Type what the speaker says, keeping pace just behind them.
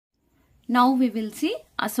Now we will see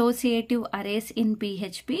associative arrays in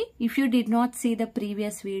PHP. If you did not see the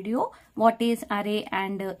previous video, what is array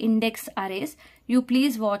and index arrays, you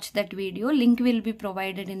please watch that video. Link will be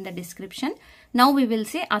provided in the description. Now we will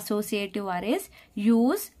see associative arrays.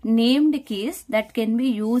 Use named keys that can be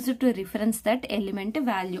used to reference that element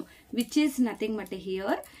value, which is nothing but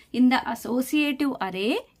here. In the associative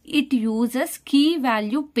array, it uses key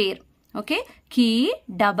value pair. Okay, key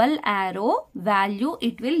double arrow value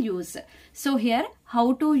it will use. So here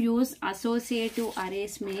how to use associative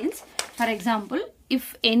arrays means, for example,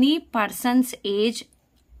 if any person's age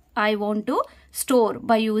I want to store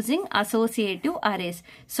by using associative arrays.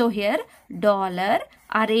 So here dollar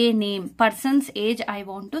array name, person's age I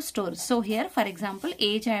want to store. So here for example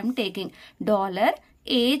age I am taking, dollar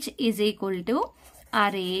age is equal to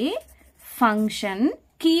array function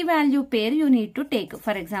key value pair you need to take.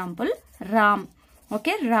 For example, Ram.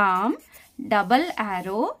 Okay, Ram double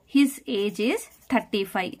arrow, his age is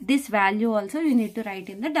 35. This value also you need to write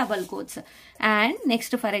in the double quotes. And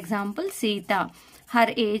next, for example, Sita.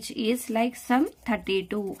 Her age is like some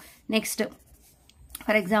 32. Next,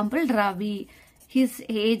 for example, Ravi. His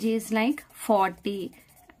age is like 40.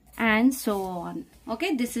 And so on.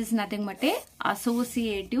 Okay, this is nothing but a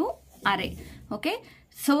associative array. Okay.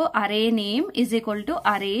 So array name is equal to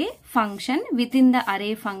array function. Within the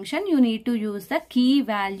array function, you need to use the key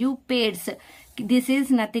value pairs. This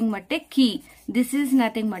is nothing but a key. This is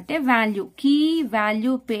nothing but a value. Key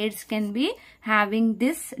value pairs can be having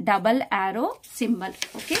this double arrow symbol.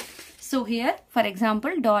 Okay. So here, for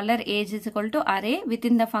example, dollar age is equal to array.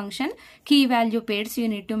 Within the function, key value pairs you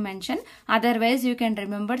need to mention. Otherwise, you can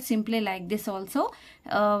remember simply like this also.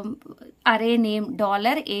 Array name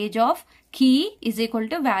dollar age of key is equal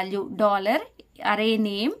to value. Dollar array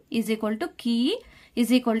name is equal to key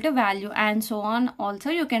is equal to value, and so on. Also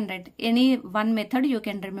you can write any one method you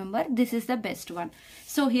can remember. This is the best one.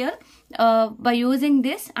 So here by using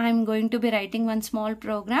this I am going to be writing one small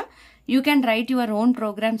program. You can write your own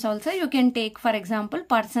programs also. You can take, for example,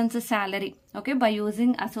 person's salary. Okay, by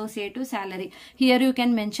using associative salary. Here you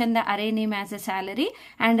can mention the array name as a salary,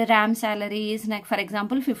 and Ram salary is like, for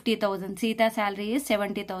example, 50,000. Sita salary is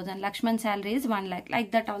 70,000. Lakshman salary is 1 lakh.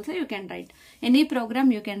 Like that also you can write. Any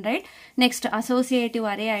program you can write. Next, associative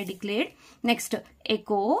array I declared. Next,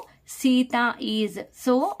 echo Sita is.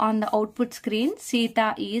 So on the output screen,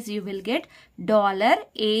 Sita is, you will get dollar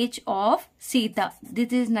age of Sita.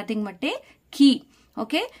 This is nothing but a key.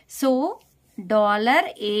 Okay, so dollar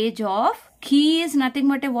age of key is nothing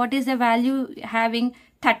but a, what is the value having?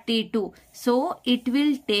 32. So it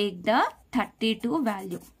will take the 32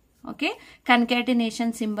 value. Okay,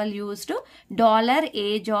 concatenation symbol used to dollar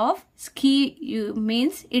age of key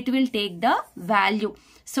means it will take the value.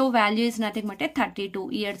 So value is nothing but a 32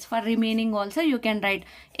 years. For remaining also you can write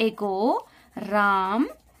echo Ram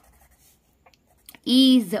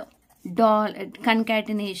is dollar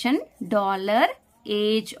concatenation dollar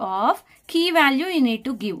age of key value you need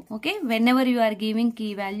to give. Okay, whenever you are giving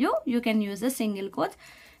key value you can use a single quote,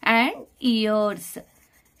 and years.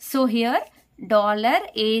 So here dollar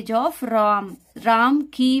age of Ram. Ram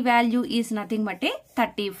key value is nothing but a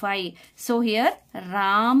 35. So here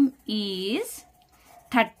Ram is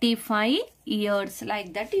 35 years.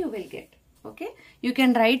 Like that you will get. Okay, you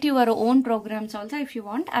can write your own programs also if you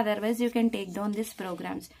want. Otherwise you can take down these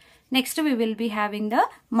programs. Next we will be having the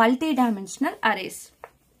multi-dimensional arrays.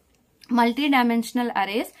 Multi-dimensional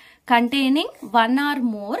arrays containing one or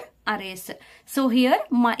more arrays. So here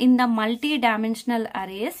in the multi-dimensional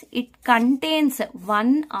arrays, it contains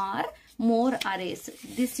one or more arrays.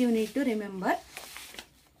 This you need to remember.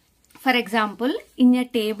 For example, in a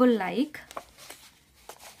table like,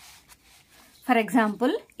 for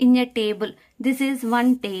example, in a table, this is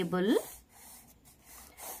one table.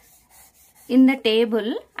 In the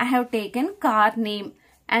table, I have taken car name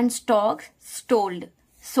and stock sold.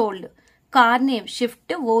 Car name, Shift,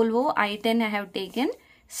 Volvo, I-10 I have taken.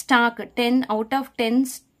 Stock, 10 out of 10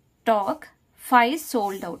 stock, 5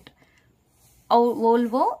 sold out.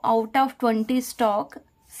 Volvo, out of 20 stock,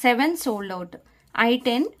 7 sold out.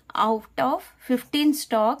 I-10, out of 15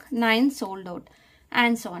 stock, 9 sold out.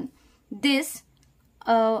 And so on. This,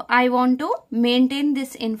 I want to maintain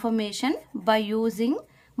this information by using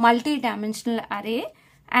multi-dimensional array,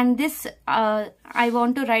 and this I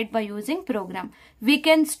want to write by using program. We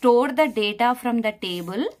can store the data from the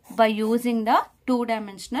table by using the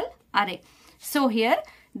two-dimensional array. So here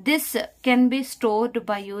this can be stored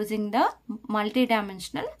by using the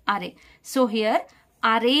multi-dimensional array. So here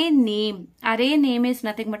array name is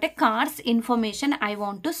nothing but a car's information I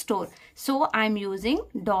want to store. So I am using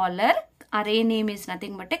dollar. Array name is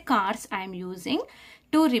nothing but a cars I am using.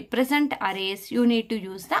 to represent arrays, you need to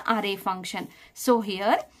use the array function. So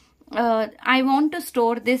here I want to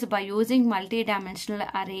store this by using multi-dimensional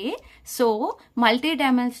array. So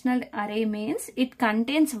multi-dimensional array means it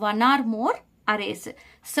contains one or more arrays.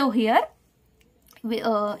 So here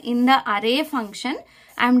in the array function,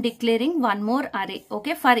 I am declaring one more array.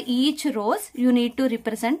 Okay, for each rows you need to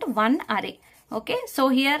represent one array. Okay, so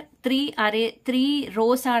here three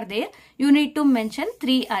rows are there. You need to mention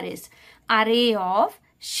 3 arrays. Array of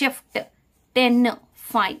shift 10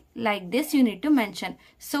 5, like this you need to mention.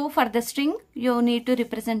 So for the string you need to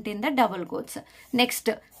represent in the double quotes. Next,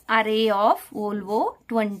 array of Volvo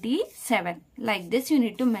 27, like this you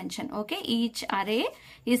need to mention. Okay, each array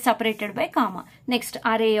is separated by comma. Next,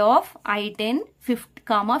 array of I10 15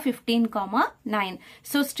 9.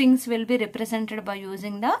 So strings will be represented by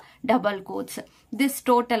using the double quotes. This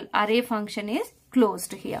total array function is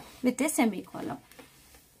closed here with a semicolon.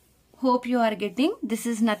 Hope you are getting. This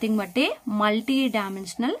is nothing but a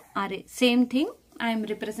multi-dimensional array. Same thing I am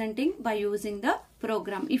representing by using the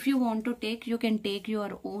program. If you want to take, you can take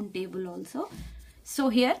your own table also. So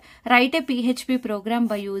here, write a PHP program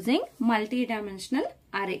by using multi-dimensional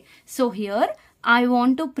array. So here, I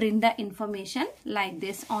want to print the information like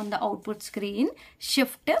this on the output screen.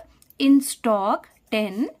 Shift in stock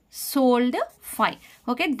 10, sold 5.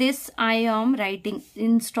 Okay, this I am writing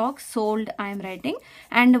in stock, sold I am writing,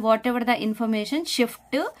 and whatever the information shift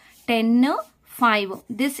 10 5,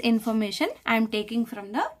 this information I am taking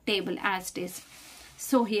from the table as it is.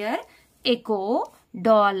 So here echo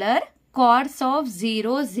dollar chords of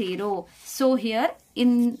 0 0. So here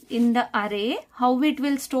in the array, how it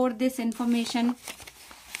will store this information?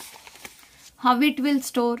 How it will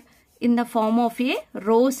store? In the form of a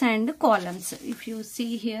rows and columns. If you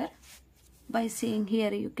see here, by seeing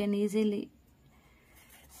here, you can easily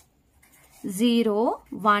 0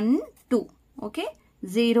 1 2. Okay,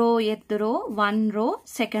 0th row, 1 row,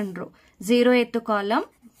 2nd row, 0th column,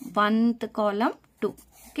 1th column, 2.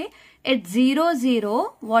 Okay, at 0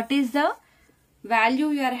 0, what is the value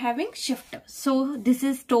you are having? Shift. So this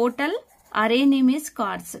is total array name is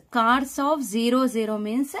cards. Cards of 0 0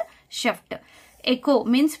 means shift. Echo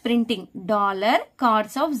means printing. Dollar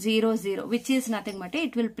cards of 0 0, which is nothing but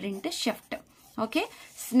it will print shift. Okay.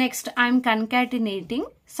 Next, I am concatenating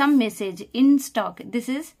some message in stock. This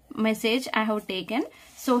is message I have taken.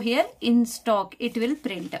 So here in stock it will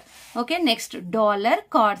print. Okay. Next, dollar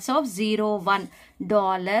cards of 0 1.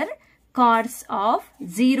 Dollar cards of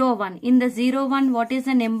 0 1. In the 0 1, what is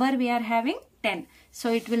the number we are having? 10.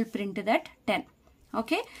 So it will print that 10.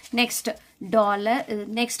 Okay. Next, dollar.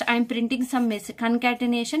 Next, I am printing some message.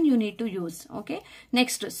 Concatenation you need to use. Okay.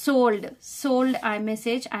 Next, sold. Sold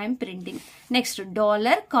message I am printing. Next,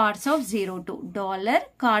 dollar cards of 02. Dollar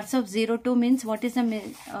cards of 02 means what is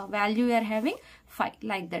the value you are having? 5,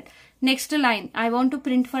 like that. Next line, I want to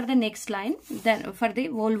print for the next line, then for the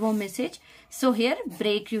Volvo message. So here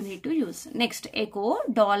break you need to use. Next, echo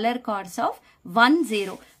dollar cards of 1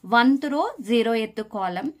 0. 1th row, 0th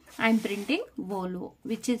column. I am printing Volvo,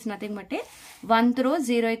 which is nothing but a 1th row,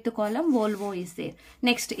 0th column, Volvo is there.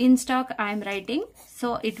 Next, in stock I am writing,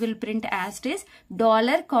 so it will print as it is.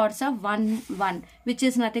 Dollar cards of 1 1, which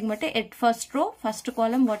is nothing but a at first row, first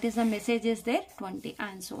column, what is the message is there? 20,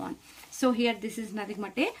 and so on. So here this is nothing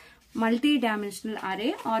but a multi-dimensional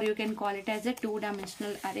array, or you can call it as a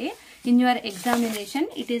 2-dimensional array. In your examination,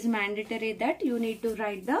 it is mandatory that you need to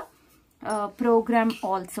write the program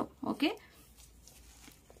also. Okay.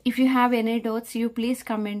 If you have any doubts, you please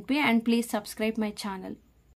comment me and please subscribe my channel.